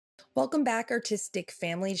Welcome back, Artistic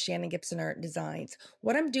Family, Shannon Gibson Art Designs.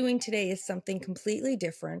 What I'm doing today is something completely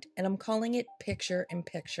different, and I'm calling it Picture in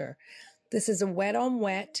Picture. This is a wet on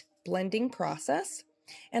wet blending process,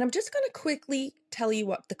 and I'm just going to quickly tell you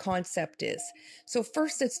what the concept is. So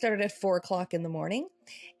first, it started at 4 o'clock in the morning,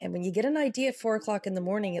 and when you get an idea at 4 o'clock in the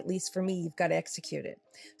morning, at least for me, you've got to execute it.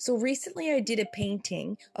 So recently I did a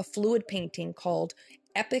painting, a fluid painting called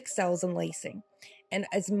Epic Cells and Lacing. And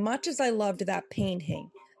as much as I loved that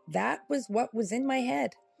painting, that was what was in my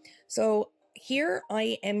head. So here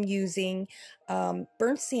I am using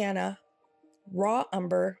burnt sienna, raw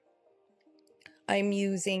umber. I'm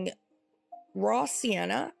using raw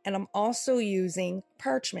sienna, and I'm also using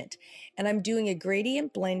parchment. And I'm doing a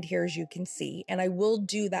gradient blend here, as you can see. And I will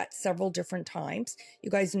do that several different times. You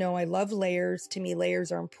guys know I love layers. To me,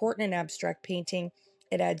 layers are important in abstract painting.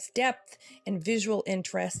 It adds depth and visual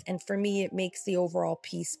interest. And for me, it makes the overall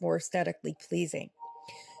piece more aesthetically pleasing.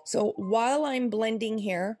 So while I'm blending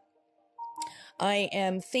here, I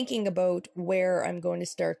am thinking about where I'm going to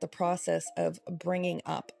start the process of bringing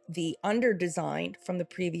up the under design from the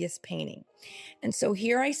previous painting. And so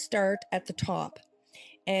here I start at the top,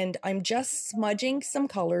 and I'm just smudging some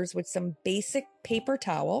colors with some basic paper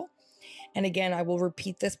towel. And again, I will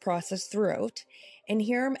repeat this process throughout. And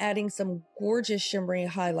here I'm adding some gorgeous shimmery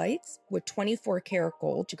highlights with 24 karat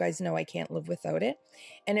gold. You guys know I can't live without it.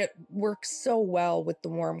 And it works so well with the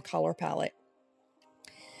warm color palette.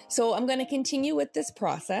 So I'm going to continue with this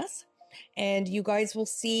process. And you guys will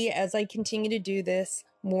see as I continue to do this,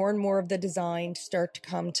 more and more of the design start to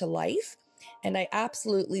come to life. And I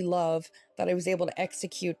absolutely love that I was able to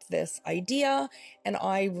execute this idea, and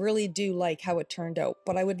I really do like how it turned out,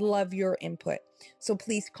 but I would love your input. So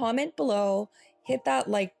please comment below, hit that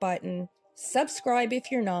like button, subscribe if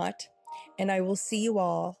you're not, and I will see you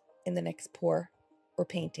all in the next pour or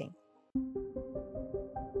painting.